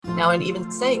Now, and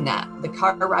even saying that, the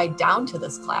car ride down to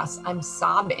this class, I'm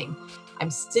sobbing. I'm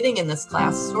sitting in this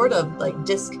class sort of like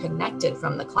disconnected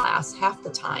from the class half the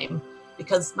time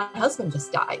because my husband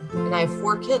just died and I have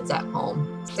 4 kids at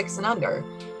home, 6 and under.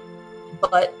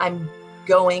 But I'm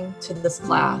going to this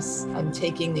class, I'm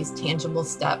taking these tangible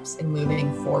steps and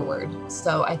moving forward.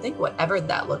 So I think whatever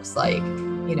that looks like,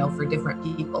 for different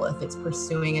people, if it's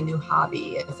pursuing a new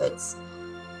hobby, if it's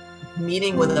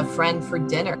meeting with a friend for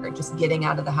dinner, just getting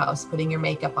out of the house, putting your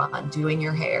makeup on, doing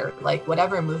your hair, like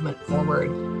whatever movement forward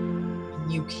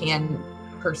you can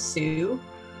pursue,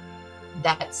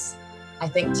 that's, I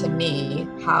think, to me,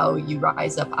 how you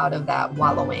rise up out of that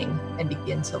wallowing and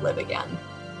begin to live again.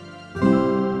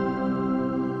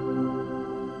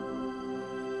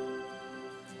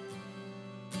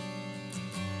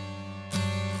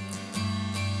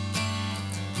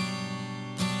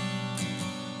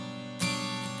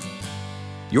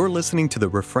 You're listening to the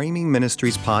Reframing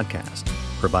Ministries podcast,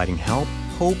 providing help,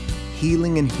 hope,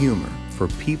 healing, and humor for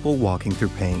people walking through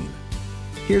pain.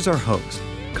 Here's our host,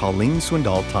 Colleen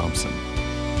Swindoll Thompson.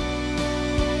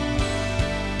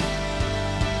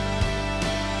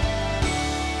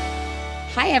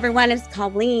 Hi, everyone. It's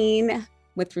Colleen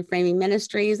with Reframing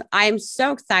Ministries. I'm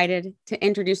so excited to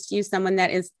introduce to you someone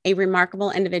that is a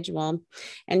remarkable individual,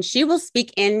 and she will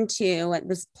speak into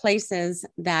the places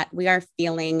that we are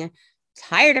feeling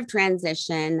tired of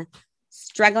transition,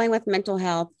 struggling with mental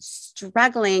health,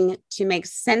 struggling to make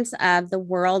sense of the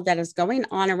world that is going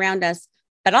on around us,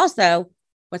 but also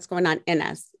what's going on in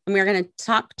us. And we're going to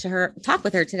talk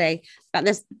with her today about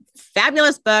this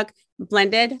fabulous book,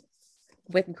 Blended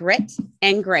with Grit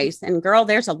and Grace. And girl,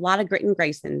 there's a lot of grit and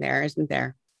grace in there, isn't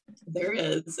there? There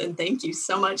is. And thank you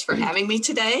so much for having me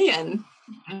today. And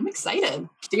I'm excited.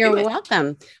 You're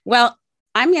welcome. Well,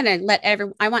 I'm going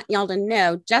to I want y'all to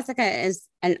know Jessica is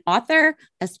an author,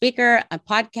 a speaker, a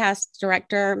podcast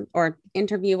director or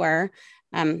interviewer,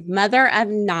 mother of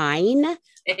 9.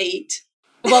 8.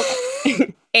 Well,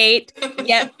 8.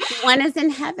 Yep. 1 is in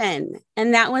heaven.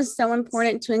 And that was so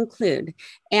important to include.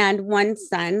 And one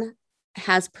son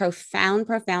has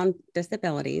profound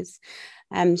disabilities.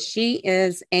 She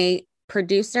is a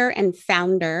producer and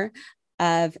founder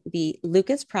of the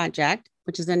Lucas Project,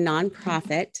 which is a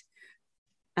nonprofit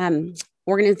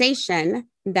organization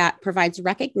that provides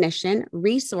recognition,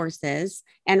 resources,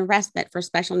 and respite for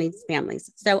special needs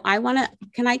families. So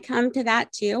can I come to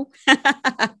that too?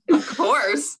 Of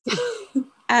course.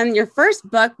 Your first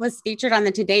book was featured on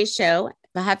the Today Show,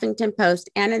 the Huffington Post,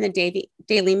 and in the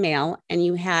Daily Mail. And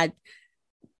you had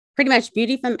pretty much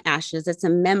Beauty from Ashes. It's a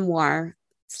memoir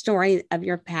story of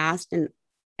your past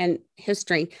and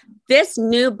history. This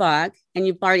new book, and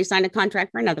you've already signed a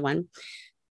contract for another one,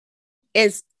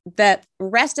 is the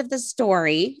rest of the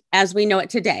story as we know it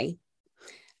today.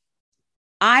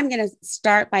 I'm going to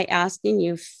start by asking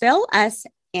you, fill us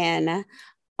in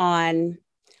on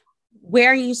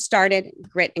where you started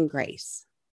Grit and Grace.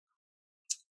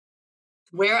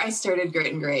 Where I started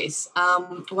Grit and Grace.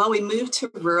 Well, we moved to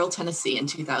rural Tennessee in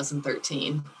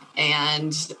 2013.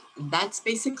 And that's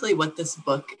basically what this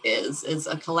book is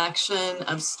a collection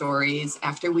of stories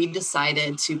after we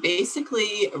decided to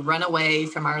basically run away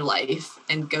from our life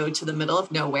and go to the middle of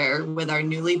nowhere with our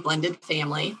newly blended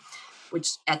family, which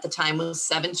at the time was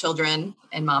 7 children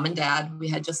and mom and dad. We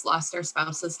had just lost our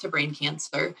spouses to brain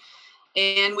cancer.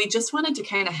 And we just wanted to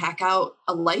kind of hack out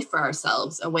a life for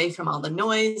ourselves, away from all the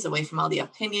noise, away from all the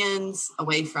opinions,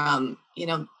 away from,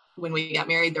 when we got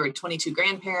married, there were 22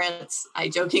 grandparents. I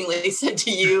jokingly said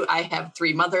to you, I have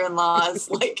 3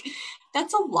 mother-in-laws. Like,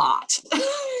 that's a lot.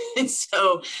 And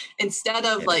so instead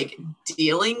of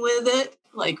dealing with it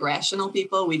like rational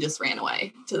people, we just ran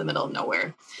away to the middle of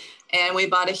nowhere. And we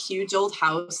bought a huge old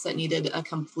house that needed a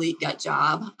complete gut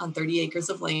job on 30 acres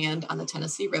of land on the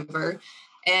Tennessee River.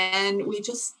 And we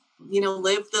just,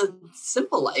 lived the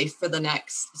simple life for the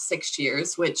next 6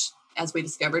 years, which, as we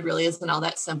discovered, really isn't all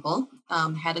that simple.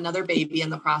 Had another baby in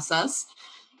the process.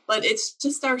 But it's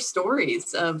just our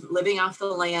stories of living off the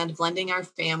land, blending our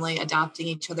family, adopting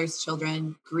each other's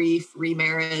children, grief,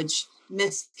 remarriage,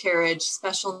 miscarriage,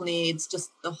 special needs,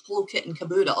 just the whole kit and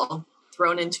caboodle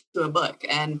thrown into a book.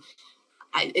 And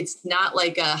it's not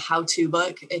like a how-to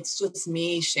book. It's just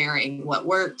me sharing what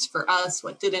worked for us,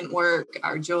 what didn't work,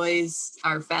 our joys,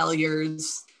 our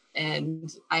failures. And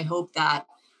I hope that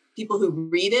people who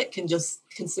read it can just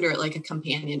consider it like a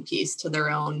companion piece to their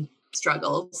own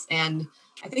struggles. And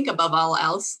I think above all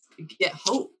else, get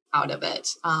hope out of it.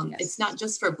 Yes. It's not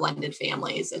just for blended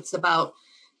families. It's about,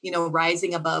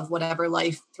 rising above whatever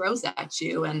life throws at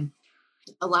you and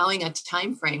allowing a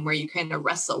time frame where you kind of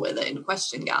wrestle with it and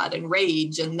question God and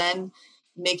rage and then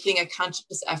making a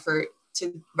conscious effort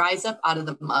to rise up out of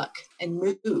the muck and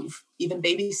move, even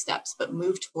baby steps, but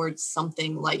move towards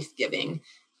something life-giving.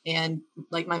 And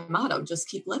like my motto, just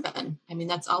keep living. I mean,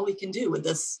 that's all we can do with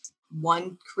this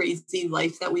one crazy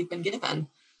life that we've been given.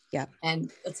 Yeah. And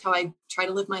that's how I try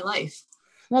to live my life.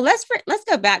 Well, let's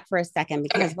go back for a second,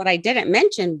 because what I didn't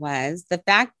mention was the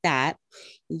fact that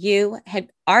you had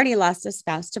already lost a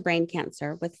spouse to brain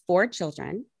cancer with 4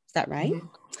 children. Is that right? Mm-hmm.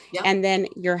 Yep. And then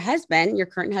your husband, your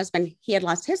current husband, he had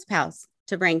lost his spouse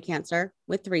to brain cancer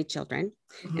with 3 children.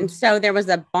 Mm-hmm. And so there was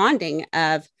a bonding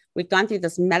of, we've gone through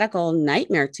this medical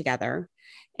nightmare together,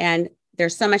 and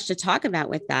there's so much to talk about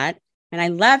with that. And I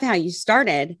love how you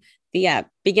started the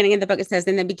beginning of the book. It says,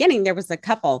 in the beginning, there was a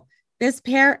couple, this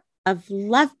pair of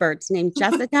lovebirds named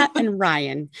Jessica and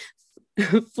Ryan,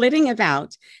 flitting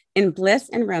about in bliss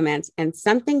and romance, and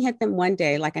something hit them one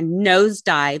day like a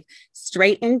nosedive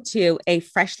straight into a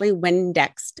freshly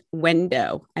Windexed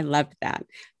window. I loved that.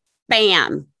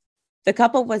 Bam! The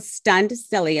couple was stunned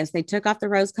silly as they took off the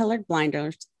rose-colored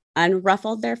blinders,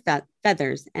 unruffled their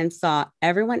feathers, and saw what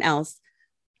everyone else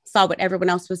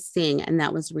was seeing, and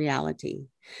that was reality.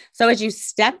 So as you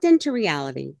stepped into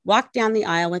reality, walked down the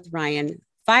aisle with Ryan,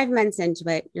 5 months into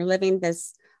it, you're living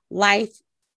this life,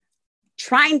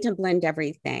 trying to blend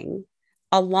everything,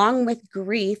 along with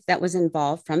grief that was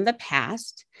involved from the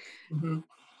past. Mm-hmm.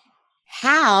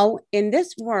 How in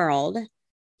this world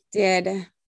did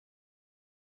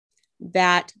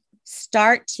that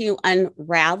start to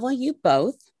unravel you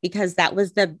both? Because that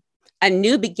was a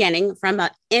new beginning from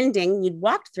an ending you'd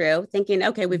walked through thinking,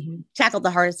 okay, we've tackled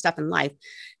the hardest stuff in life,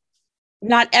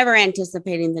 not ever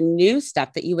anticipating the new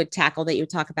stuff that you would tackle, that you would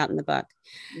talk about in the book.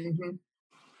 Mm-hmm.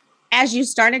 As you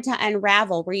started to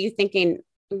unravel, were you thinking,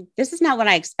 this is not what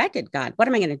I expected, God? What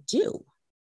am I going to do?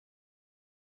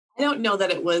 I don't know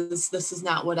that it was, this is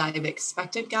not what I've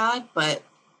expected, God, but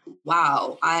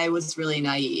wow, I was really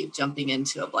naive jumping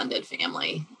into a blended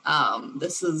family.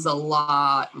 This is a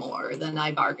lot more than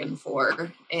I bargained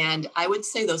for. And I would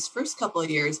say those first couple of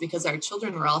years, because our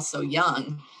children were all so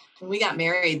young, when we got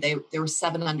married, they were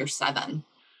 7 under 7.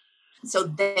 So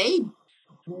they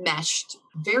meshed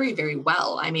very, very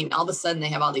well. I mean, all of a sudden they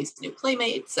have all these new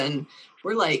playmates, and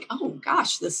we're like, oh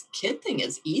gosh, this kid thing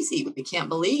is easy. We can't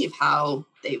believe how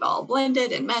they've all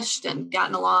blended and meshed and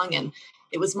gotten along. And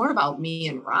it was more about me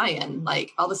and Ryan.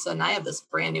 Like, all of a sudden I have this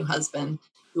brand new husband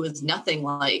who is nothing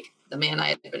like the man I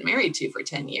had been married to for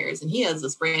 10 years. And he has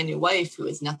this brand new wife who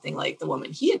is nothing like the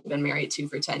woman he had been married to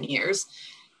for 10 years.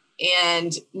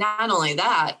 And not only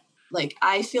that, like,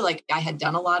 I feel like I had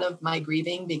done a lot of my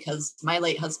grieving because my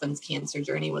late husband's cancer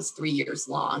journey was 3 years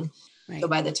long. Right. So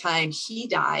by the time he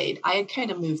died, I had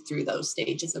kind of moved through those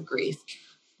stages of grief.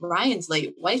 Ryan's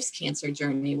late wife's cancer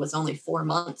journey was only 4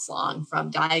 months long, from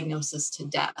diagnosis to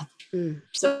death. Mm.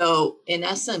 So in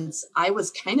essence, I was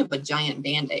kind of a giant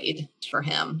Band-Aid for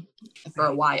him for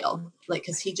a while, like,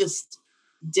 because he just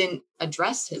didn't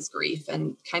address his grief,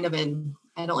 and kind of in,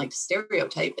 I don't like to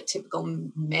stereotype, but typical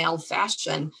male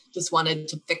fashion, just wanted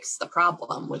to fix the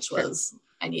problem, which was,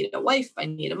 I need a wife, I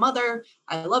need a mother,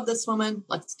 I love this woman,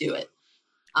 let's do it.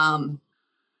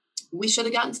 We should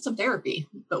have gotten some therapy,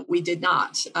 but we did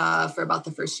not for about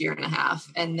the first year and a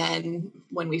half. And then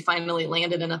when we finally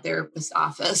landed in a therapist's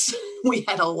office, we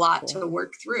had a lot to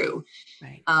work through.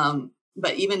 Right.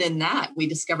 But even in that, we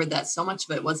discovered that so much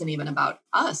of it wasn't even about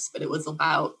us, but it was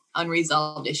about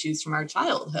unresolved issues from our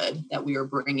childhood that we were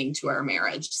bringing to our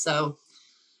marriage. So,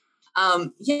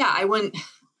 I'm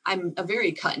a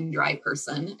very cut and dry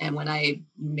person. And when I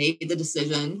made the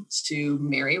decision to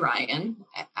marry Ryan,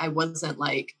 I wasn't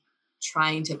like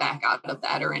trying to back out of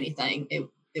that or anything.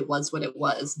 It was what it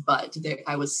was, but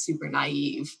I was super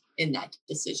naive in that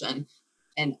decision,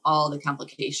 and all the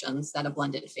complications that a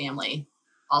blended family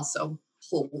also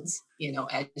holds,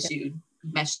 as you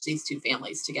mesh these two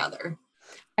families together.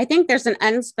 I think there's an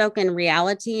unspoken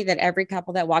reality that every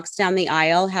couple that walks down the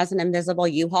aisle has an invisible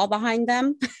U-Haul behind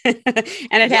them and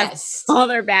it has all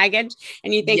their baggage.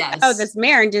 And you think, oh, this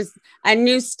marriage is a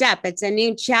new step. It's a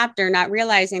new chapter, not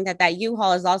realizing that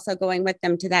U-Haul is also going with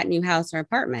them to that new house or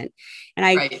apartment. And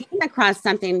I came across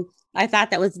something I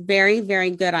thought that was very,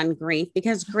 very good on grief,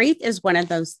 because grief is one of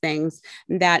those things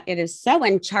that it is so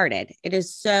uncharted. It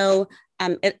is so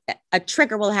a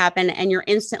trigger will happen and you're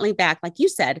instantly back, like you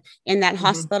said, in that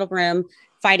hospital room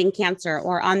fighting cancer,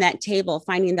 or on that table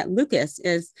finding that Lucas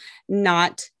is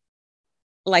not,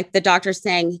 like the doctor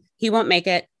saying he won't make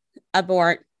it,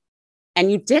 abort,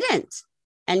 and you didn't,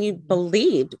 and you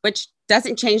believed, which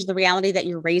doesn't change the reality that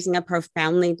you're raising a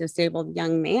profoundly disabled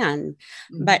young man.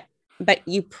 But but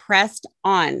you pressed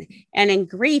on. And in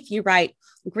grief, you write,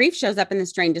 grief shows up in the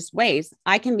strangest ways.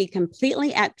 I can be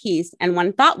completely at peace, and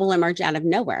one thought will emerge out of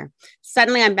nowhere.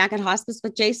 Suddenly, I'm back at hospice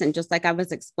with Jason, just like I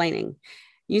was explaining.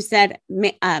 You said,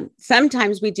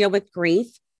 sometimes we deal with grief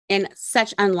in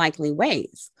such unlikely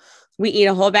ways. We eat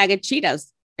a whole bag of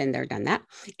Cheetos, been there, done that,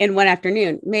 in one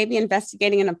afternoon, maybe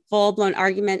investing in a full-blown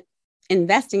argument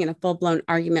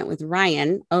with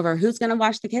Ryan over who's going to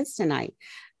wash the kids tonight.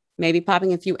 Maybe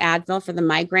popping a few Advil for the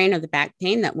migraine or the back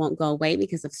pain that won't go away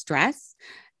because of stress,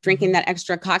 drinking that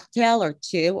extra cocktail or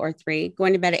 2 or 3,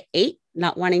 going to bed at 8,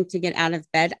 not wanting to get out of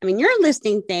bed. I mean, you're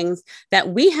listing things that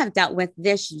we have dealt with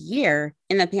this year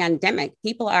in the pandemic.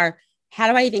 People are,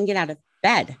 how do I even get out of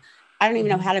bed? I don't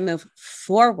even know how to move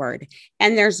forward.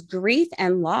 And there's grief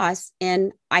and loss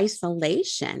in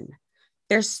isolation.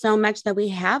 There's so much that we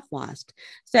have lost.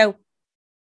 So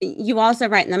you also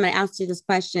write, and I'm going to ask you this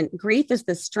question, grief is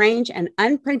the strange and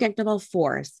unpredictable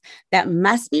force that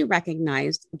must be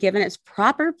recognized, given its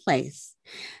proper place.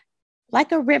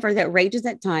 Like a river that rages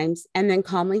at times and then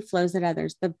calmly flows at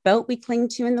others, the boat we cling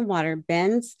to in the water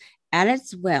bends at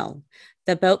its will.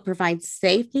 The boat provides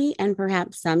safety and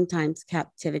perhaps sometimes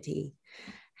captivity.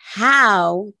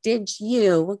 How did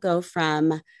you go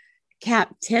from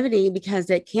captivity, because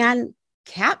it can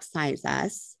capsize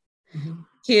us,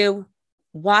 to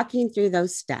walking through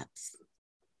those steps?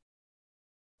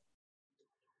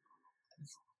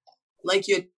 Like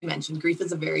you had mentioned, grief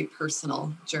is a very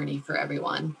personal journey for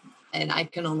everyone. And I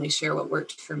can only share what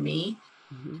worked for me.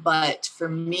 But for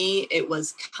me, it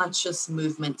was conscious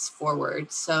movements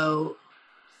forward. So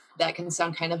that can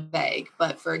sound kind of vague.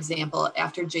 But for example,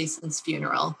 after Jason's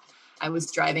funeral, I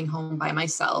was driving home by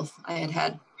myself. I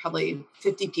had probably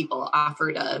 50 people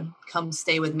offer to come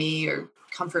stay with me or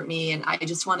comfort me. And I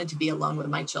just wanted to be alone with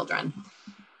my children.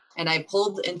 And I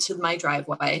pulled into my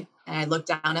driveway and I looked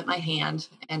down at my hand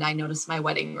and I noticed my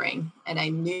wedding ring. And I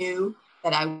knew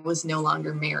that I was no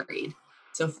longer married.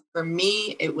 So for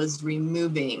me, it was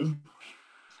removing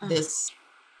this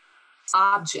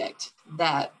object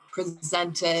that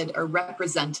presented or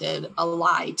represented a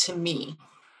lie to me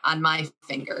on my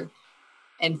finger.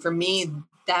 And for me,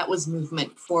 that was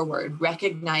movement forward,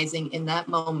 recognizing in that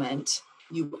moment,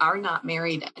 you are not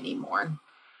married anymore.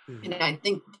 And I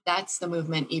think that's the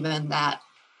movement even that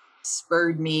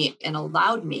spurred me and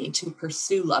allowed me to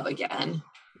pursue love again.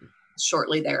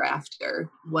 Shortly thereafter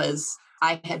was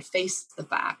I had faced the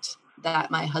fact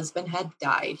that my husband had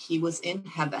died. He was in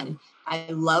heaven. I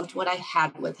loved what I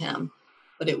had with him,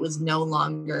 but it was no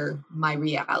longer my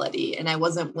reality. And I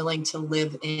wasn't willing to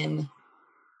live in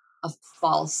a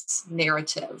false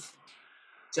narrative,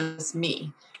 just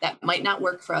me. That might not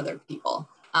work for other people.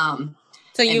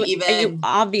 So you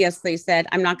obviously said,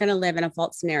 I'm not going to live in a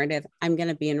false narrative. I'm going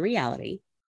to be in reality.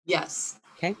 Yes.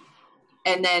 Okay.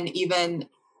 And then even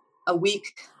a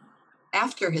week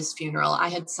after his funeral, I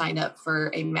had signed up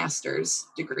for a master's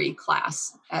degree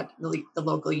class at the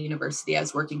local university. I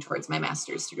was working towards my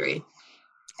master's degree.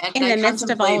 And in the midst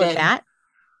of all of that?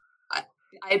 I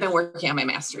had been working on my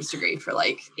master's degree for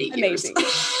like 8 years.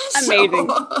 Amazing.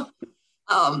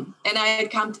 And I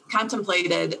had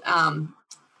contemplated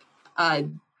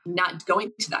not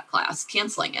going to that class,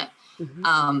 canceling it.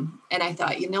 And I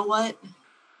thought, you know what?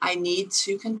 I need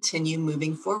to continue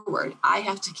moving forward. I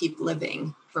have to keep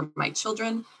living for my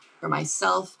children, for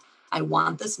myself. I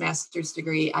want this master's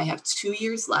degree. I have 2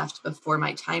 years left before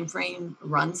my time frame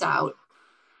runs out.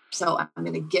 So I'm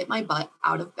going to get my butt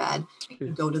out of bed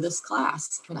and go to this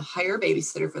class. I'm going to hire a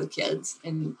babysitter for the kids,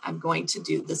 and I'm going to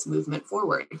do this movement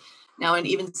forward. Now, and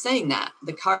even saying that,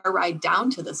 the car ride down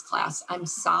to this class, I'm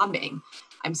sobbing.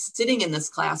 I'm sitting in this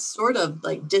class, sort of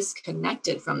like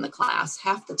disconnected from the class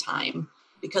half the time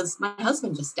because my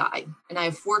husband just died and I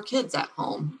have 4 kids at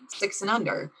home, 6 and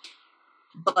under.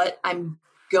 But I'm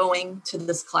going to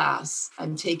this class.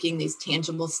 I'm taking these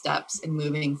tangible steps and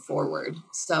moving forward.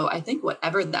 So I think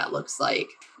whatever that looks like,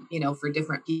 for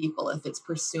different people, if it's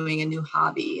pursuing a new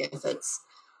hobby, if it's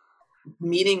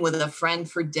meeting with a friend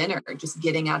for dinner, just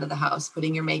getting out of the house,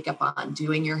 putting your makeup on,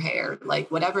 doing your hair, like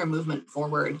whatever movement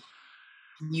forward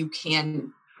you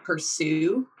can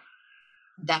pursue,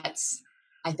 that's,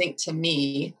 I think, to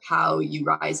me, how you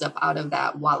rise up out of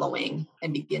that wallowing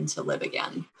and begin to live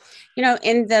again.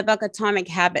 In the book Atomic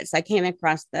Habits, I came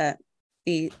across the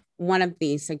one of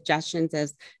the suggestions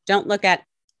is don't look at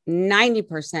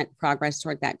 90% progress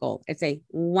toward that goal. It's a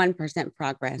 1%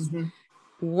 progress,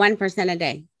 1% a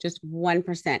day, just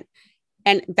 1%.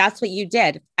 And that's what you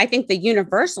did. I think the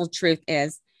universal truth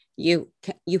is you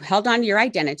held on to your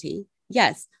identity.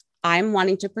 Yes, I'm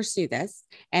wanting to pursue this.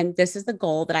 And this is the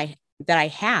goal that that I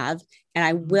have, and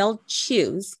I will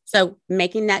choose. So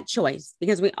making that choice,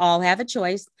 because we all have a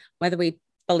choice, whether we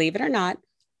believe it or not,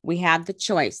 we have the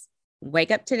choice.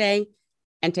 Wake up today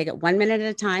and take it 1 minute at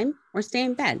a time, or stay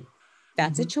in bed.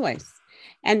 That's a choice.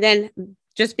 And then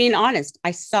just being honest,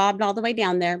 I sobbed all the way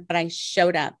down there, but I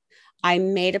showed up. I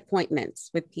made appointments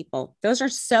with people. Those are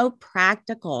so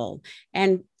practical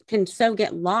and can so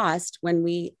get lost when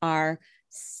we are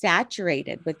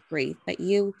saturated with grief. But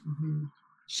you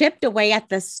chipped away at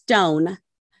the stone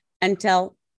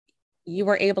until you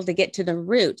were able to get to the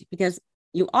root, because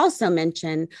you also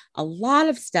mentioned a lot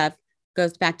of stuff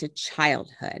goes back to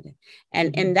childhood.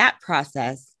 And in that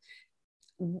process,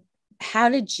 how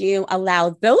did you allow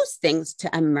those things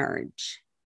to emerge?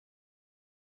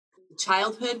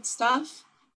 Childhood stuff?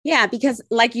 Yeah, because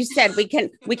like you said, we can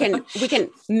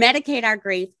medicate our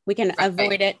grief, we can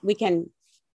avoid it, we can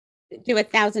do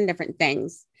 1,000 different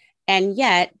things. And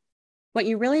yet what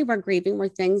you really were grieving were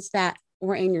things that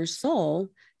were in your soul,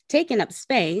 taking up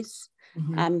space.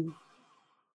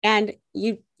 And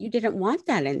you didn't want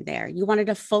that in there. You wanted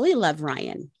to fully love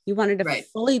Ryan. You wanted to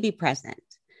fully be present.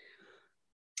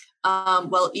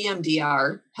 Well,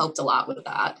 EMDR helped a lot with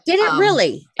that. Did it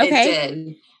really? Okay. It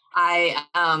did.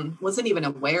 I wasn't even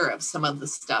aware of some of the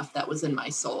stuff that was in my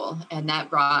soul, and that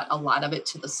brought a lot of it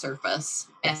to the surface.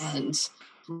 And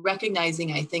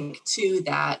recognizing, I think, too,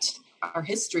 that our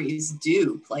histories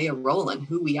do play a role in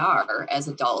who we are as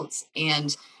adults,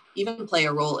 and even play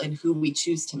a role in who we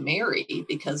choose to marry,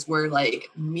 because we're like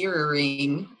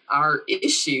mirroring our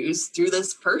issues through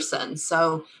this person.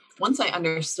 So once I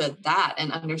understood that,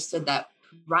 and understood that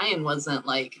Ryan wasn't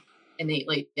like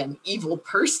innately an evil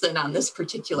person on this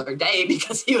particular day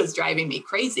because he was driving me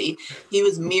crazy, he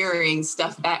was mirroring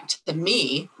stuff back to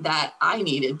me that I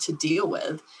needed to deal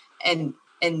with. And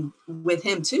with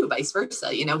him too, vice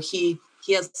versa. You know, he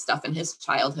has stuff in his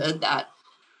childhood that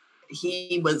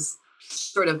he was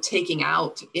sort of taking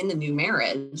out in the new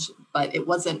marriage, but it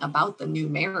wasn't about the new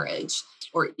marriage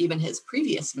or even his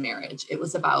previous marriage. It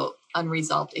was about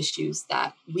unresolved issues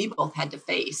that we both had to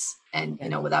face. And, you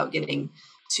know, without getting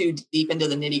too deep into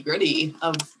the nitty gritty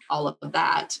of all of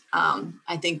that,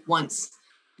 I think once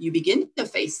you begin to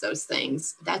face those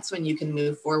things, that's when you can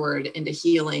move forward into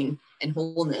healing and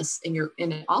wholeness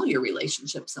in all your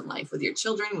relationships in life, with your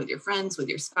children, with your friends, with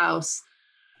your spouse,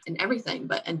 and everything.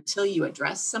 But until you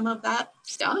address some of that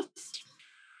stuff,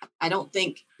 I don't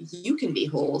think you can be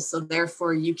whole. So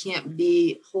therefore you can't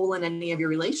be whole in any of your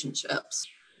relationships.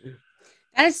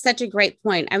 That is such a great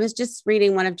point. I was just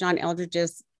reading one of John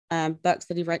Eldredge's books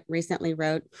that he recently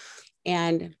wrote.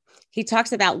 And he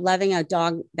talks about loving a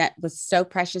dog that was so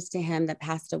precious to him that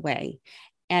passed away.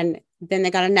 And then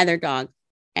they got another dog,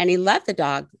 and he loved the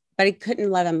dog, but he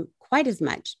couldn't love him quite as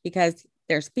much because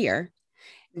there's fear.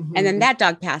 And then that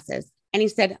dog passes. And he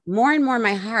said, more and more,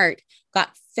 my heart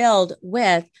got filled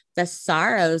with the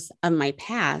sorrows of my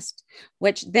past,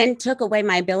 which then took away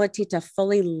my ability to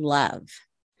fully love.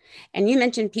 And you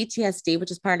mentioned PTSD,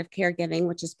 which is part of caregiving,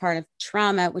 which is part of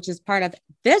trauma, which is part of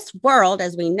this world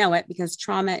as we know it, because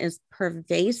trauma is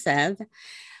pervasive.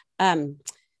 So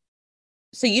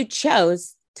you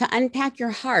chose to unpack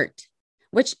your heart,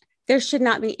 which there should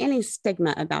not be any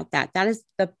stigma about that. That is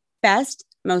the best,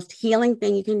 most healing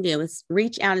thing you can do, is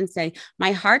reach out and say,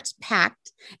 my heart's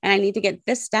packed and I need to get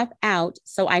this stuff out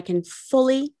so I can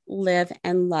fully live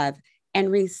and love and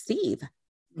receive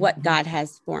what God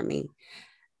has for me.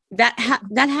 That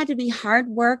had to be hard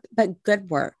work, but good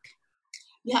work.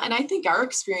 Yeah. And I think our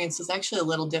experience is actually a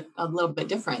little bit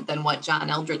different than what John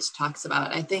Eldredge talks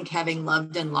about. I think having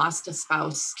loved and lost a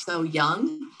spouse so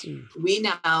young, we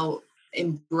now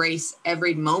embrace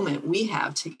every moment we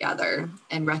have together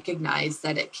and recognize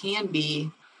that it can be,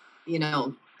 you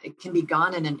know, it can be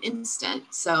gone in an instant.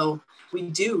 So we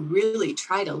do really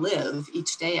try to live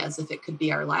each day as if it could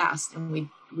be our last. And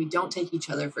we don't take each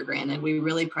other for granted. We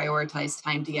really prioritize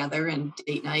time together and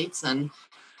date nights and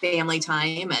family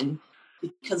time. And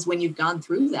because when you've gone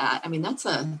through that, I mean, that's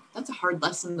a hard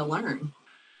lesson to learn,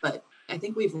 but I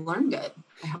think we've learned it.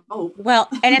 I hope. Well,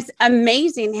 and it's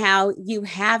amazing how you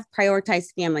have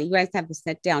prioritized family. You guys have to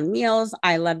sit down meals.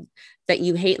 I love that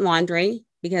you hate laundry,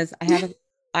 because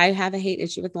I have a hate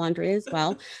issue with laundry as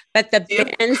well. But the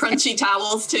bins, crunchy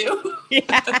towels too.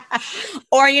 Yeah.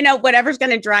 Or, you know, whatever's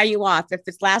going to dry you off. If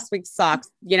it's last week's socks,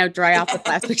 you know, dry off with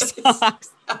last week's socks.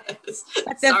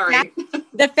 Sorry.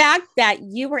 The fact that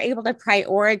you were able to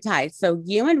prioritize. So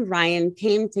you and Ryan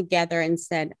came together and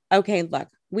said, okay, look,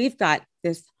 we've got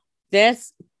this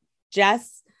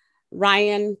Jess,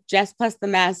 Ryan, Jess Plus the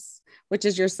Mess, which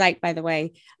is your site, by the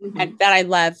way, and that I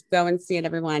love. Go and see it,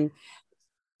 everyone.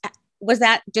 Was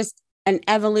that just an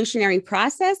evolutionary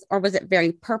process, or was it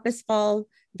very purposeful,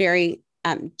 very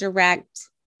direct?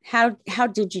 How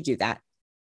did you do that?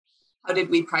 How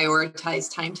did we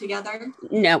prioritize time together?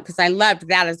 No, because I loved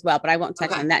that as well, but I won't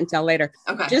touch on that until later.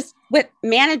 Okay. Just with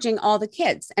managing all the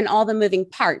kids and all the moving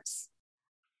parts.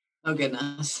 Oh,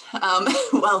 goodness.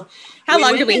 Well, how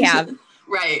long do we have?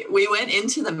 Right. We went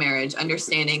into the marriage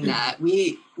understanding that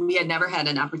we had never had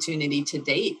an opportunity to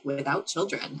date without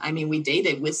children. I mean, we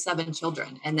dated with 7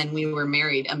 children, and then we were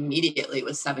married immediately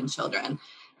with 7 children.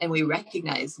 And we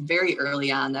recognized very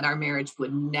early on that our marriage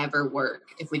would never work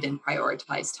if we didn't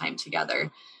prioritize time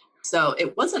together. So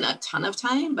it wasn't a ton of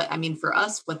time, but I mean, for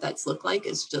us, what that's looked like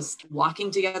is just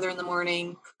walking together in the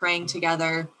morning, praying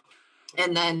together,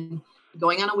 and then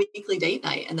going on a weekly date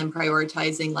night, and then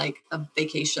prioritizing like a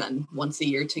vacation once a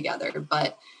year together.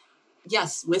 But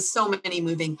yes, with so many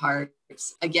moving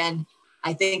parts, again,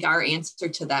 I think our answer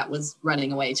to that was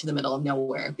running away to the middle of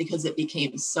nowhere, because it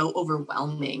became so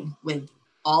overwhelming with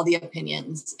all the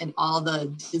opinions and all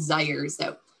the desires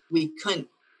that we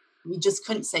just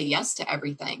couldn't say yes to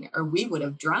everything, or we would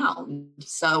have drowned.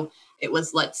 So it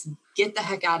was, let's get the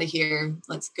heck out of here.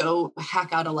 Let's go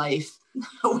heck out of life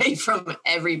away from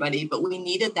everybody. But we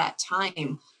needed that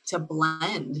time to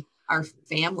blend our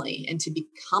family and to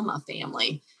become a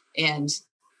family. And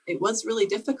it was really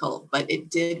difficult, but it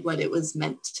did what it was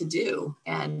meant to do.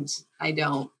 And I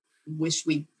don't wish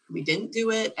we didn't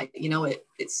do it.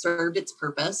 It served its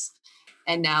purpose.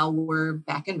 And now we're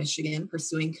back in Michigan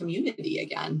pursuing community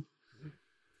again.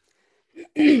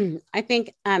 I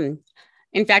think,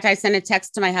 in fact, I sent a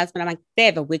text to my husband. I'm like, they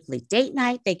have a weekly date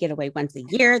night. They get away once a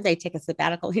year. They take a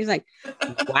sabbatical. He's like,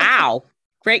 wow,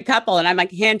 great couple. And I'm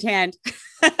like, hand.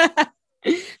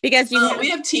 Because we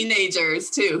have teenagers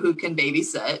too who can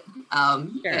babysit.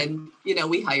 Sure. And,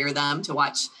 we hire them to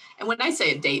watch. And when I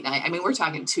say a date night, I mean, we're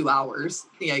talking 2 hours,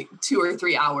 2 or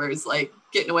 3 hours, like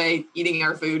getting away, eating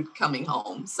our food, coming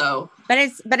home. So, but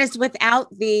it's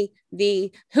without the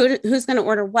who's going to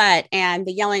order what, and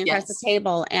the yelling across the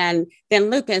table. And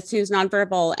then Lucas, who's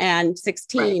nonverbal and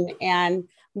 16 right. and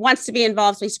wants to be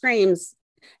involved. So he screams.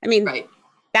 I mean, right.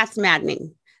 That's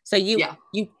maddening. So you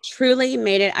truly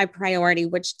made it a priority,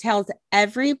 which tells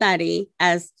everybody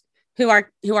as who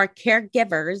are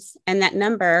caregivers, and that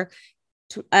number,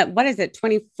 what is it,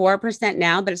 24%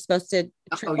 now, but it's supposed to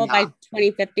triple by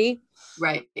 2050.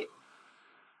 Right.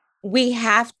 We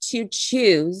have to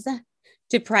choose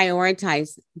to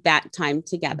prioritize that time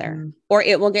together, or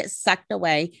it will get sucked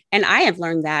away. And I have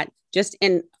learned that just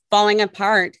in falling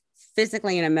apart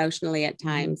physically and emotionally at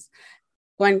times.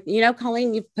 When,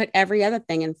 Colleen, you've put every other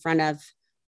thing in front of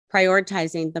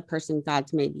prioritizing the person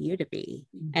God's made you to be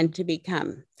and to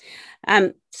become.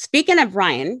 Speaking of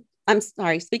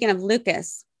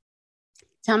Lucas,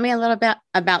 tell me a little bit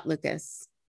about Lucas.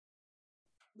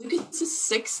 Lucas is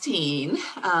 16,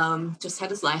 just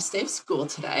had his last day of school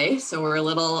today, so we're a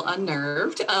little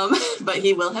unnerved, but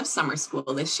he will have summer school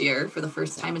this year for the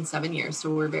first time in 7 years, so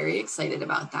we're very excited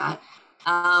about that.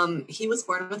 He was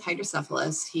born with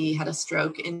hydrocephalus. He had a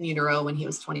stroke in utero when he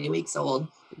was 20 weeks old,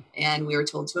 and we were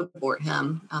told to abort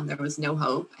him. There was no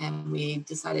hope, and we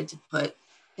decided to put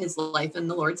his life in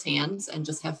the Lord's hands and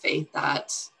just have faith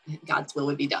that God's will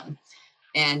would be done.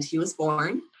 And he was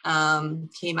born,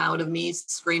 came out of me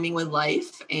screaming with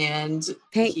life, and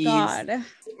thank God.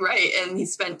 Right. And he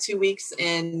spent 2 weeks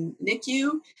in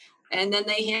NICU, and then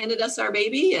they handed us our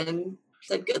baby and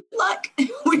said, good luck.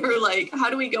 We were like, how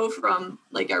do we go from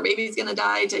like our baby's going to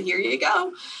die to here you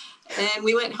go? And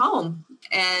we went home,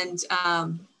 and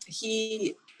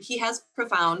he has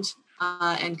profound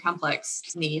and complex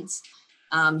needs.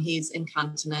 He's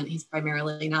incontinent. He's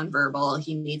primarily nonverbal.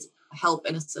 He needs help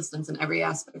and assistance in every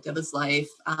aspect of his life.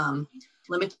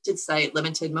 Limited sight,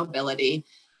 limited mobility,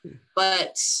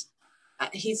 but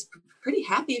he's pretty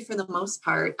happy for the most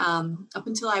part, up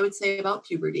until I would say about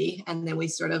puberty. And then we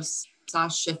sort of saw a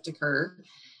shift occur.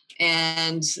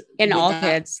 And in all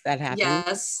kids that happens.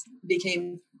 Yes,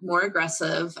 became more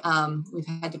aggressive. We've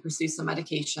had to pursue some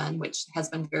medication, which has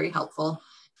been very helpful.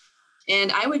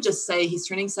 And I would just say he's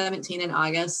turning 17 in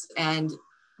August. And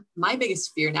my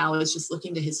biggest fear now is just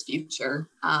looking to his future,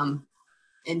 and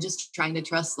just trying to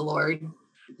trust the Lord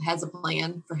has a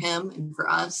plan for him and for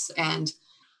us. And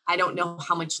I don't know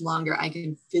how much longer I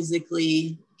can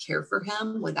physically care for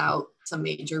him without some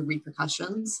major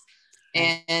repercussions,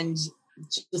 and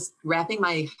just wrapping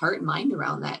my heart and mind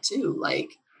around that too, like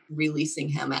releasing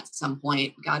him at some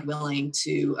point, God willing,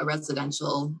 to a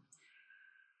residential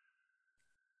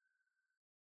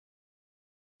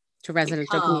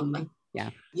community.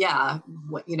 Yeah.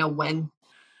 What,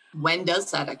 when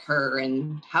does that occur,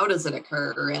 and how does it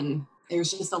occur? And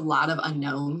there's just a lot of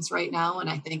unknowns right now. And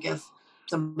I think if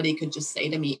somebody could just say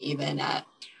to me, even at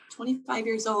 25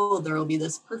 years old, there will be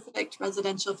this perfect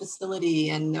residential facility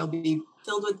and they'll be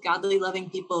filled with godly, loving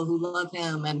people who love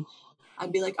him. And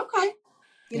I'd be like, okay,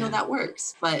 that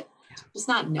works. But just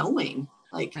not knowing,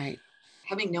 like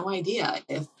having no idea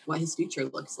what his future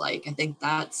looks like. I think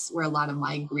that's where a lot of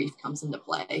my grief comes into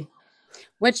play.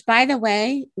 Which, by the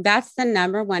way, that's the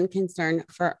number one concern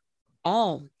for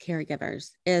all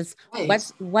caregivers is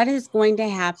what is going to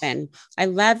happen. I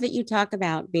love that you talk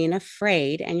about being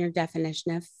afraid and your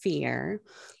definition of fear,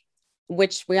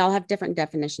 which we all have different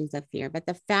definitions of fear. But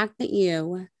the fact that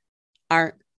you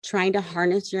are trying to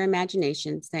harness your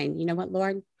imagination, saying, you know what,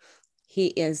 Lord, he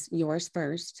is yours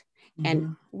first. Mm-hmm.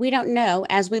 And we don't know,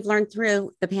 as we've learned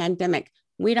through the pandemic,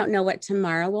 we don't know what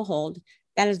tomorrow will hold.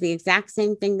 That is the exact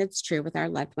same thing that's true with our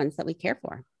loved ones that we care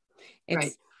for.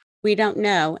 We don't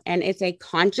know. And it's a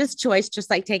conscious choice, just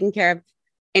like taking care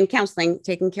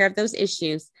of those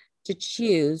issues, to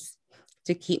choose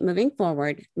to keep moving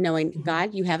forward, knowing, mm-hmm.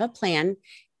 God, you have a plan.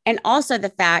 And also the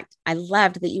fact, I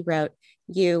loved that you wrote,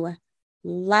 you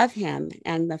love him,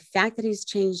 and the fact that he's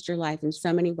changed your life in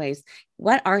so many ways.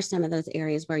 What are some of those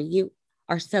areas where you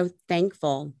are so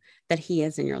thankful that he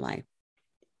is in your life?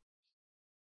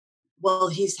 Well,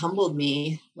 he's humbled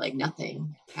me like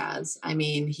nothing has. I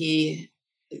mean,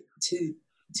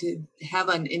 to have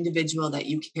an individual that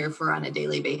you care for on a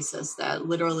daily basis that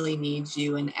literally needs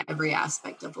you in every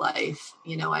aspect of life.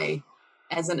 I,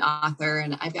 as an author,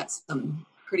 and I've got some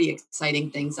pretty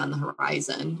exciting things on the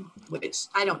horizon, which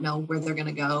I don't know where they're going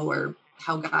to go or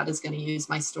how God is going to use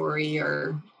my story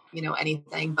or,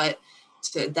 anything, but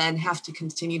to then have to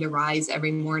continue to rise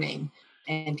every morning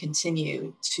and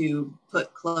continue to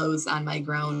put clothes on my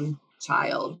grown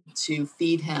child, to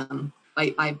feed him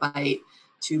bite by bite,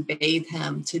 to bathe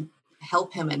him, to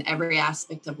help him in every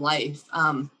aspect of life.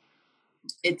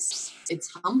 It's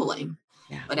humbling,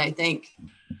 but I think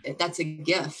that's a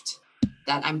gift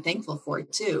that I'm thankful for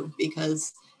too,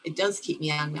 because it does keep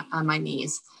me on my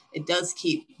knees. It does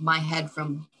keep my head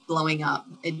from blowing up.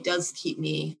 It does keep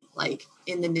me like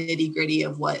in the nitty gritty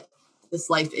of what this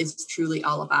life is truly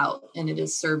all about. And it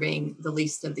is serving the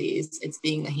least of these. It's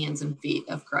being the hands and feet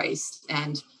of Christ.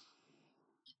 And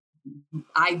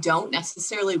I don't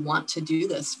necessarily want to do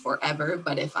this forever,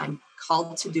 but if I'm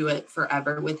called to do it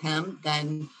forever with him,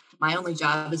 then my only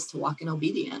job is to walk in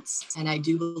obedience. And I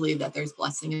do believe that there's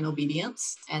blessing in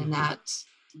obedience and that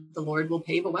the Lord will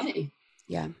pave a way.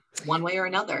 Yeah. One way or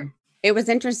another. It was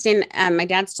interesting. My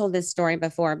dad's told this story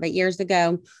before, but years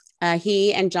ago,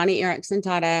 he and Johnny Erickson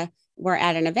Tata were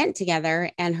at an event together,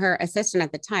 and her assistant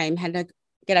at the time had to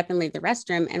get up and leave the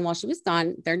restroom. And while she was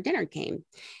gone, their dinner came.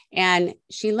 And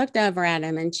she looked over at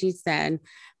him and she said,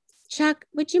 Chuck,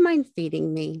 would you mind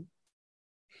feeding me?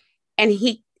 And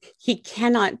he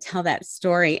cannot tell that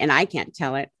story, and I can't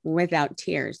tell it without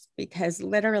tears, because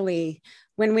literally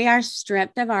when we are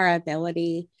stripped of our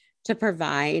ability to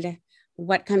provide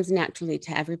what comes naturally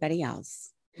to everybody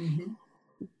else, mm-hmm.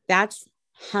 that's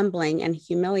humbling and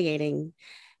humiliating,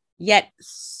 yet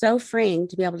so freeing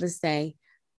to be able to say,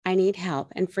 I need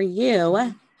help. And for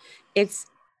you, it's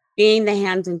being the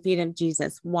hands and feet of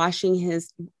Jesus,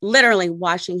 literally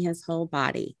washing his whole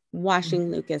body, washing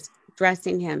mm-hmm. Lucas,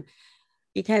 dressing him,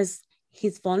 because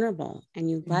he's vulnerable and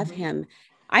you love mm-hmm. him.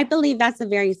 I believe that's a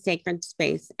very sacred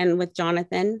space. And with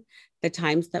Jonathan, the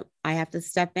times that I have to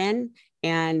step in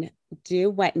and do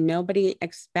what nobody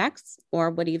expects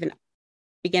or would even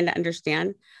begin to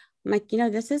understand, I'm like,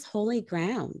 this is holy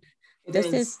ground.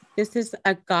 This is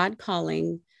a God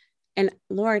calling. And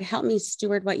Lord, help me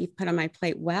steward what you've put on my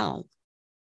plate well.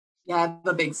 Yeah, I have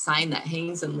a big sign that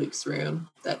hangs in Luke's room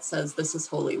that says, this is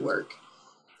holy work.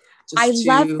 I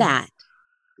love that.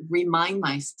 Remind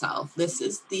myself, this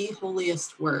is the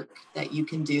holiest work that you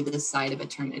can do this side of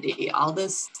eternity. All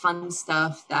this fun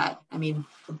stuff the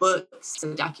books, the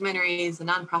documentaries, the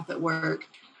nonprofit work,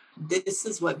 this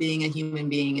is what being a human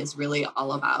being is really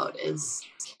all about, is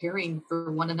caring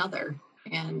for one another.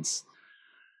 And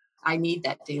I need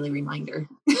that daily reminder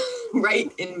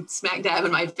right in smack dab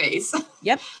in my face.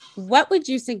 Yep. What would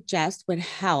you suggest would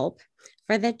help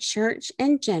for the church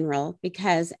in general?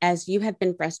 Because as you have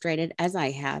been frustrated, as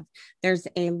I have, there's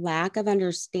a lack of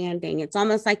understanding. It's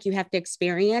almost like you have to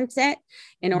experience it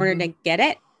in order to get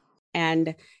it.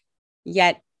 And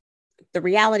yet the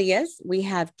reality is we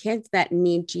have kids that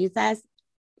need Jesus,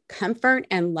 comfort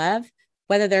and love,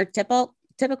 whether they're typical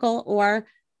or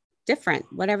different,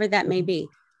 whatever that may be.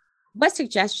 What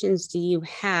suggestions do you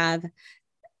have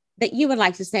that you would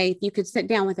like to say if you could sit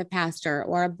down with a pastor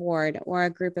or a board or a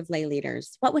group of lay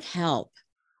leaders? What would help?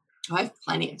 I have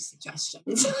plenty of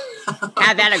suggestions.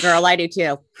 Have at it, girl. I do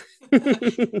too.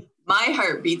 My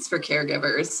heart beats for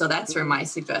caregivers. So that's where my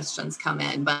suggestions come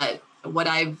in. But what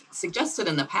I've suggested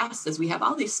in the past is we have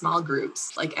all these small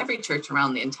groups, like every church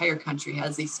around the entire country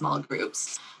has these small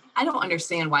groups. I don't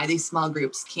understand why these small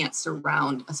groups can't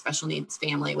surround a special needs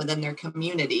family within their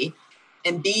community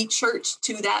and be church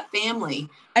to that family.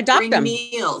 Adopt them.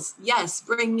 Meals. Yes,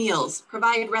 bring meals,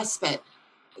 provide respite,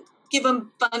 give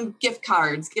them fun gift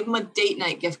cards, give them a date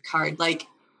night gift card. Like,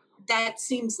 that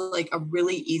seems like a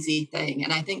really easy thing.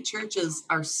 And I think churches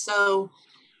are so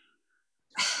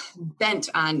bent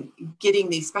on getting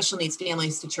these special needs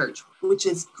families to church, which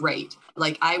is great.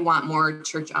 Like, I want more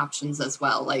church options as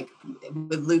well. Like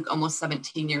with Luke, almost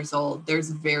 17 years old, there's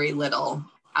very little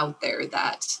out there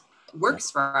that works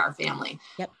for our family.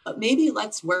 Yep. But maybe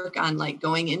let's work on like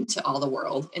going into all the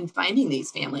world and finding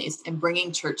these families and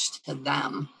bringing church to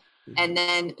them. And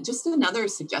then just another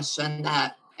suggestion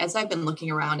that as I've been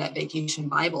looking around at Vacation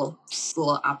Bible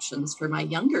School options for my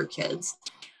younger kids,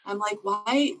 I'm like,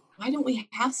 why don't we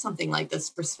have something like this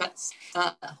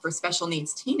for special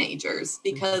needs teenagers?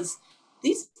 Because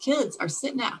these kids are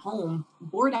sitting at home,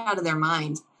 bored out of their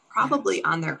minds, probably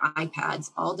on their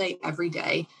iPads all day, every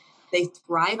day. They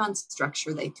thrive on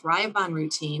structure. They thrive on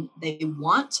routine. They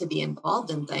want to be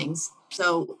involved in things.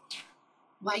 So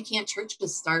why can't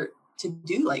churches start to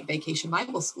do like Vacation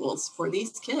Bible Schools for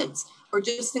these kids, or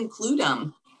just include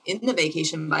them in the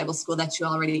Vacation Bible School that you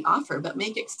already offer, but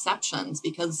make exceptions,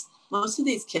 because most of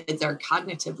these kids are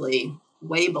cognitively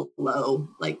way below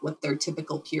like what their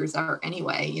typical peers are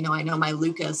anyway. You know, I know my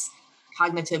Lucas,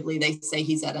 cognitively, they say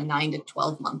he's at a 9 to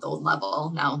 12 month old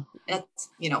level. Now that's,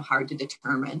 you know, hard to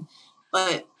determine,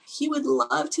 but he would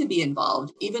love to be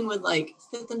involved, even with like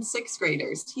 5th and 6th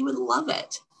graders. He would love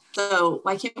it. So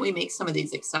why can't we make some of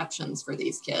these exceptions for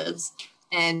these kids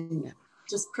and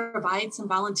just provide some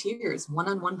volunteers,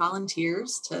 one-on-one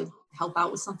volunteers to help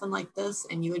out with something like this?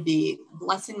 And you would be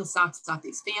blessing the socks off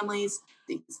these families,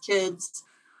 these kids,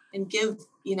 and give,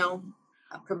 you know,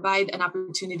 provide an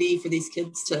opportunity for these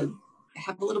kids to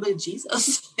have a little bit of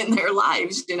Jesus in their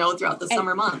lives, you know, throughout the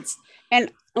summer months. And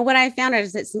what I found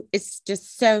is it's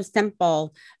just so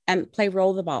simple. Play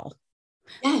roll the ball.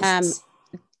 Yes.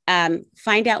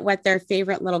 Find out what their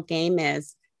favorite little game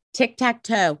is.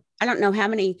 Tic-tac-toe. I don't know how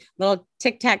many little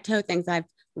tic-tac-toe things I've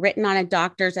written on at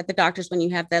the doctors when you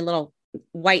have the little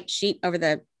white sheet over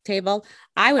the table.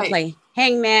 I would play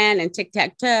hangman and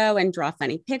tic-tac-toe and draw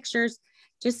funny pictures,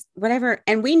 just whatever.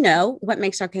 And we know what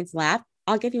makes our kids laugh.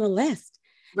 I'll give you a list.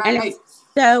 Right. And it's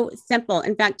so simple.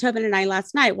 In fact, Tobin and I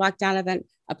last night walked out of an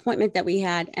appointment that we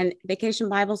had, and Vacation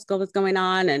Bible School was going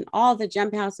on and all the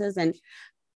jump houses. And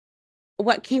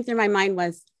what came through my mind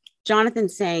was Jonathan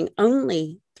saying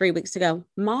only 3 weeks ago,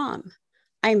 Mom,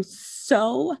 I'm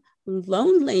so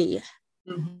lonely.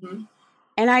 Mm-hmm.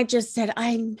 And I just said,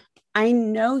 I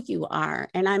know you are.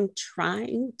 And I'm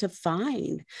trying to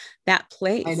find that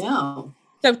place. I know.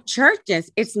 So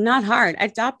churches, it's not hard.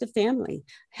 Adopt a family.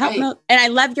 Help them. And I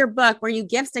love your book where you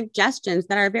give suggestions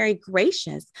that are very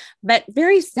gracious, but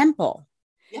very simple.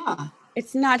 Yeah.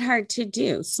 It's not hard to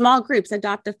do. Small groups,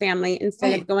 adopt a family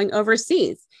instead of going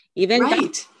overseas.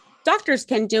 Even doctors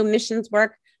can do missions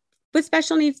work with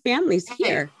special needs families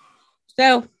here.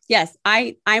 So yes,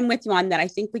 I'm with you on that. I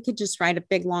think we could just write a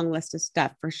big, long list of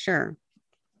stuff for sure.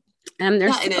 And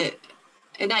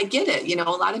I get it. You know,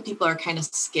 a lot of people are kind of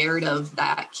scared of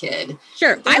that kid.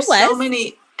 Sure. There's so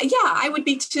many. Yeah, I would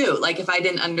be too. Like if I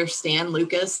didn't understand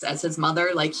Lucas as his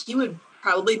mother, like he would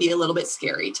probably be a little bit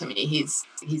scary to me. He's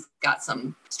got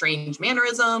some strange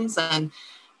mannerisms,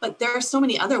 but there are so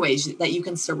many other ways that you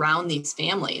can surround these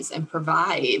families and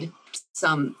provide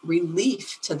some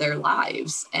relief to their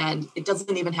lives. And it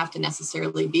doesn't even have to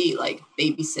necessarily be like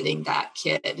babysitting that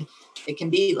kid. It can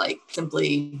be like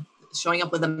simply showing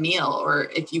up with a meal, or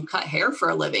if you cut hair for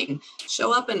a living,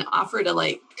 show up and offer to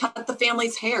like cut the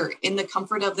family's hair in the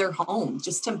comfort of their home,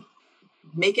 just to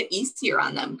make it easier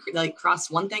on them, like cross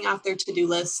one thing off their to-do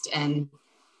list and,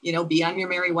 you know, be on your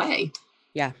merry way.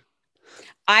 Yeah.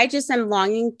 I just am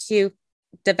longing to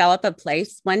develop a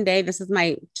place one day. This is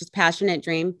my just passionate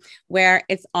dream, where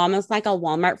it's almost like a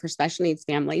Walmart for special needs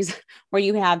families, where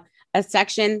you have a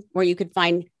section where you could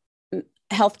find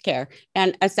healthcare,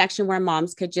 and a section where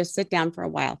moms could just sit down for a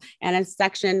while, and a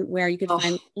section where you could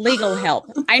find legal help.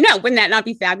 I know, wouldn't that not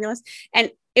be fabulous?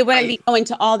 And it wouldn't be going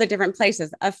to all the different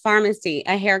places, a pharmacy,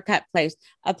 a haircut place,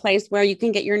 a place where you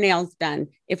can get your nails done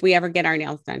if we ever get our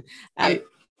nails done.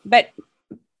 But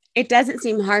it doesn't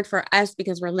seem hard for us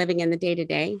because we're living in the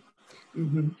day-to-day.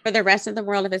 Mm-hmm. For the rest of the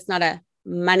world, if it's not a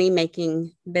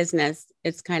money-making business,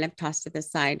 it's kind of tossed to the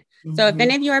side. So if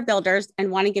any of you are builders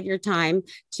and want to give your time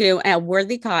to a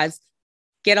worthy cause,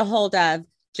 get a hold of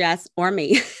Jess or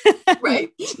me.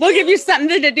 Right. We'll give you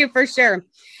something to do for sure.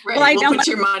 Right. Well, we'll put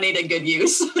your money to good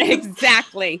use.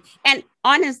 Exactly. And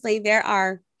honestly, there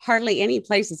are hardly any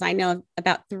places. I know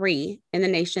about 3 in the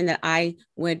nation that I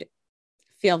would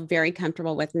feel very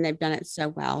comfortable with, and they've done it so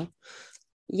well.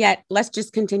 Yet let's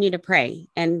just continue to pray.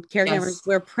 And caregivers,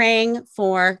 we're praying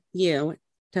for you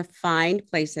to find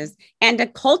places and to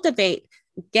cultivate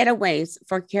getaways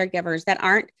for caregivers that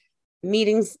aren't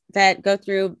meetings that go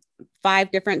through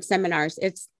 5 different seminars.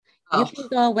 It's you can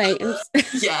go away. And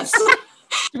yes.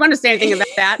 You want to say anything about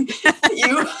that?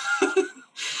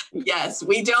 Yes,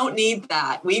 we don't need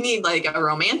that. We need like a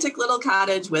romantic little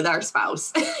cottage with our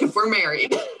spouse if we're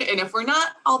married. And if we're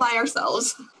not, all by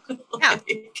ourselves. Yeah.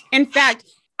 In fact,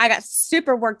 I got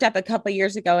super worked up a couple of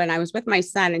years ago, and I was with my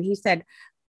son, and he said,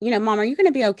 Mom, are you going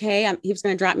to be okay? He was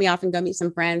going to drop me off and go meet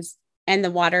some friends. And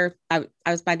the water, I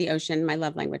was by the ocean, my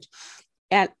love language.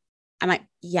 And I'm like,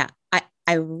 yeah,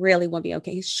 I really will be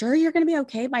okay. Sure, you're going to be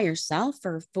okay by yourself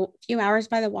for a few hours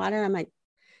by the water? I'm like,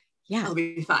 yeah. I'll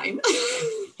be fine.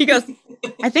 He goes,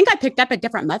 I think I picked up a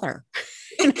different mother.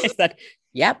 And I said,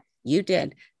 yep, you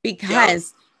did.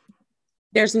 Because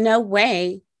there's no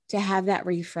way to have that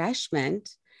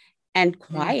refreshment and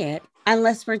quiet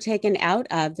unless we're taken out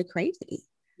of the crazy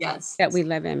that we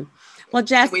live in. Well,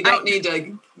 Jess, we don't need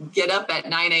to get up at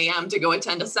 9 a.m. to go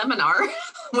attend a seminar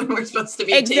when we're supposed to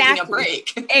be taking a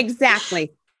break.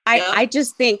 Exactly. I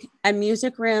just think a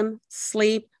music room,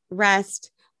 sleep,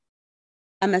 rest,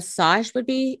 a massage would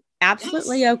be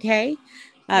absolutely okay.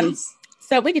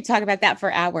 So we could talk about that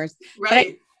for hours.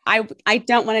 Right. But I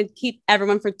don't want to keep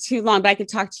everyone for too long, but I could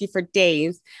talk to you for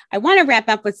days. I want to wrap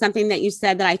up with something that you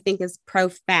said that I think is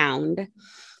profound.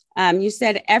 You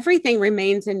said everything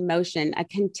remains in motion, a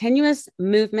continuous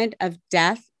movement of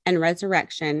death and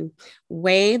resurrection,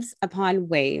 waves upon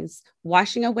waves,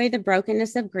 washing away the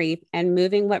brokenness of grief and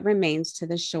moving what remains to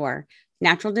the shore.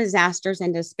 Natural disasters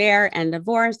and despair and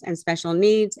divorce and special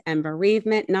needs and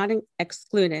bereavement not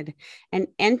excluded. An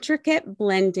intricate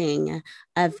blending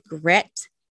of grit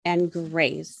and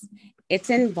grace.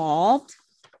 It's involved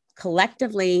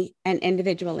collectively and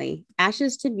individually,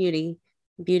 ashes to beauty,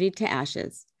 beauty to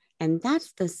ashes. And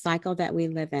that's the cycle that we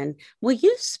live in. Will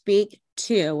you speak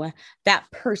to that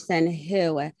person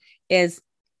who is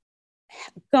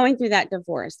going through that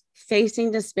divorce,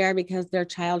 facing despair because their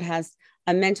child has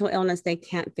a mental illness they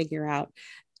can't figure out,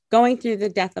 going through the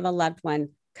death of a loved one,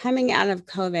 coming out of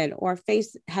COVID, or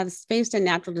has faced a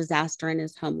natural disaster and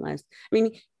is homeless? I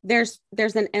mean, there's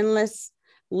an endless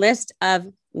list of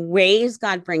ways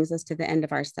God brings us to the end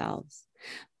of ourselves.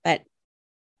 But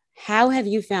how have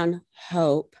you found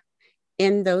hope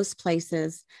in those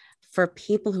places for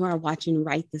people who are watching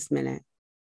right this minute?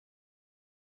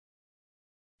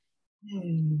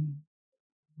 You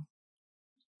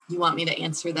want me to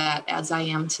answer that as I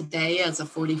am today, as a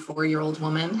 44-year-old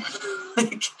woman?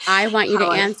 I want you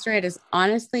to answer it as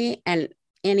honestly and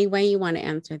any way you want to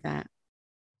answer that.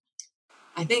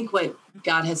 I think what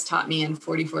God has taught me in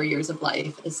 44 years of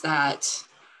life is that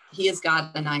He is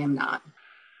God and I am not,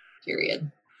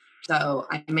 period. So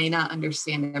I may not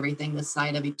understand everything this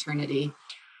side of eternity,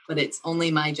 but it's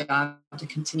only my job to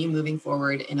continue moving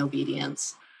forward in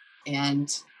obedience.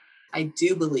 And I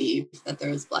do believe that there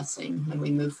is blessing when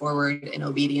we move forward in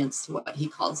obedience to what He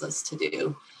calls us to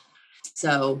do.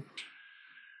 So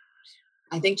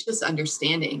I think just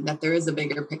understanding that there is a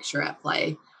bigger picture at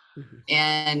play. Mm-hmm.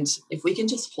 And if we can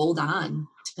just hold on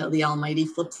till the Almighty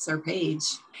flips our page,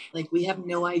 like we have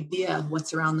no idea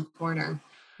what's around the corner.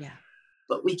 Yeah.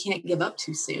 But we can't give up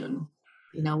too soon.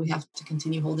 We have to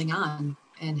continue holding on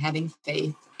and having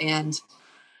faith. And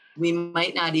we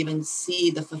might not even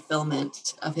see the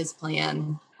fulfillment of His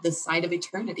plan this side of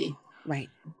eternity. Right.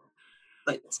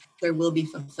 But there will be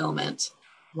fulfillment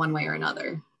one way or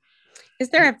another. Is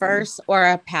there a verse or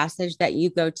a passage that you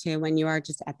go to when you are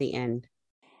just at the end?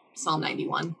 Psalm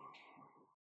 91.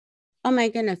 Oh my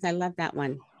goodness. I love that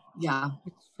one. Yeah.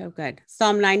 It's so good.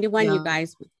 Psalm 91, you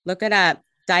guys, look it up.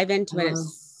 Dive into it.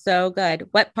 It's so good.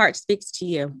 What part speaks to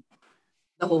you?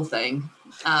 The whole thing,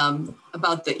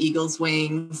 about the eagle's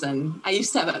wings. And I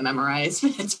used to have it memorized.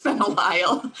 It's been a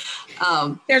while.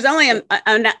 There's only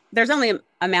an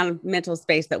amount of mental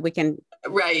space that we can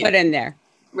put in there.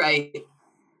 Right.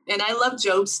 And I love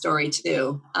Job's story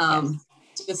too.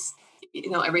 Just,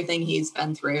 everything he's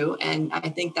been through. And I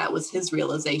think that was his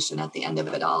realization at the end of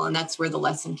it all. And that's where the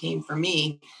lesson came for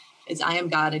me is I am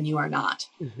God and you are not.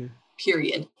 Mm-hmm.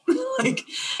 Period.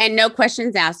 And no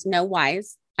questions asked, no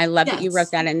whys. I love that you Yes.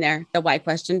 wrote that in there. The why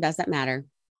question doesn't matter.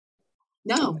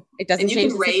 No, It doesn't and you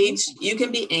change can the rage, situation. you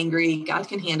can be angry. God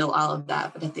can handle all of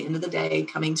that. But at the end of the day,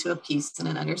 coming to a peace and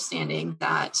an understanding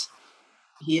that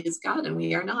He is God and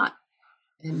we are not.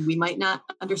 And we might not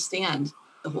understand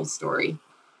the whole story.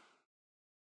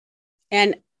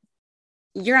 And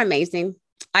you're amazing.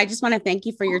 I just want to thank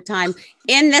you for your time.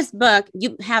 In this book,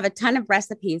 you have a ton of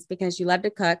recipes because you love to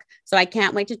cook. So I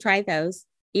can't wait to try those,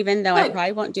 even though I Good.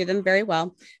 probably won't do them very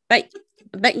well. But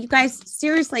you guys,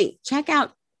 seriously, check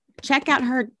out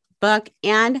her book.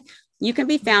 And you can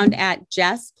be found at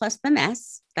Jess plus the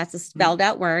mess. That's a spelled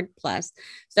out word plus.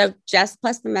 So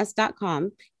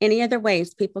JessPlusTheMess.com. Any other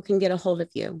ways people can get a hold of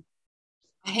you?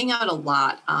 I hang out a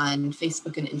lot on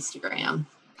Facebook and Instagram.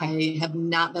 I have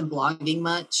not been blogging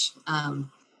much,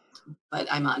 but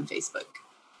I'm on Facebook.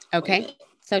 Okay.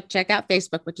 So check out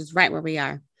Facebook, which is right where we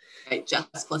are. Right, Jess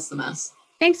plus the mess.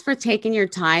 Thanks for taking your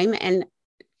time and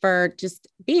for just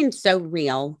being so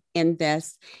real in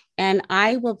this. And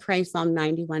I will pray Psalm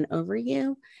 91 over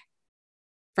you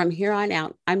from here on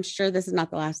out. I'm sure this is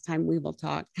not the last time we will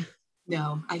talk.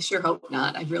 No, I sure hope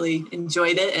not. I really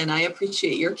enjoyed it, and I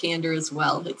appreciate your candor as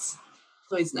well. It's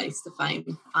always nice to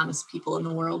find honest people in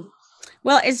the world.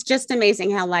 Well, it's just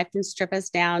amazing how life can strip us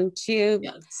down to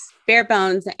Yes. bare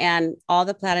bones, and all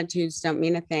the platitudes don't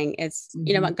mean a thing. It's,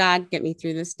 you know what, God, get me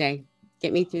through this day,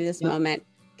 get me through this moment,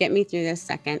 get me through this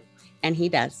second. And He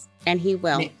does, and He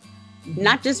will.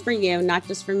 Not just for you, not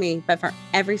just for me, but for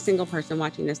every single person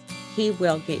watching this. He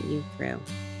will get you through.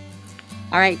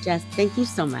 All right, Jess, thank you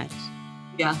so much.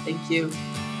 Yeah, thank you.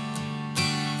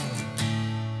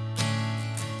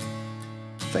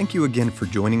 Thank you again for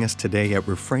joining us today at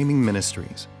Reframing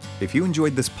Ministries. If you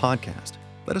enjoyed this podcast,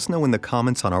 let us know in the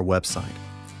comments on our website.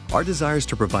 Our desire is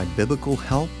to provide biblical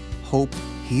help, hope,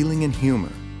 healing, and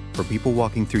humor for people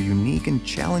walking through unique and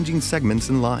challenging segments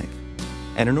in life.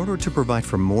 And in order to provide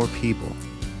for more people,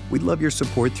 we'd love your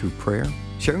support through prayer,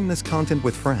 sharing this content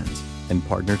with friends, and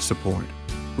partnered support.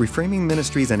 Reframing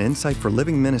Ministries and Insight for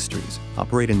Living Ministries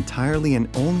operate entirely and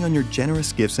only on your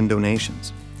generous gifts and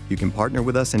donations. You can partner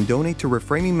with us and donate to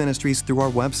Reframing Ministries through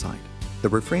our website. The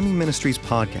Reframing Ministries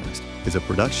podcast is a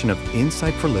production of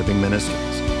Insight for Living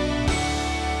Ministries.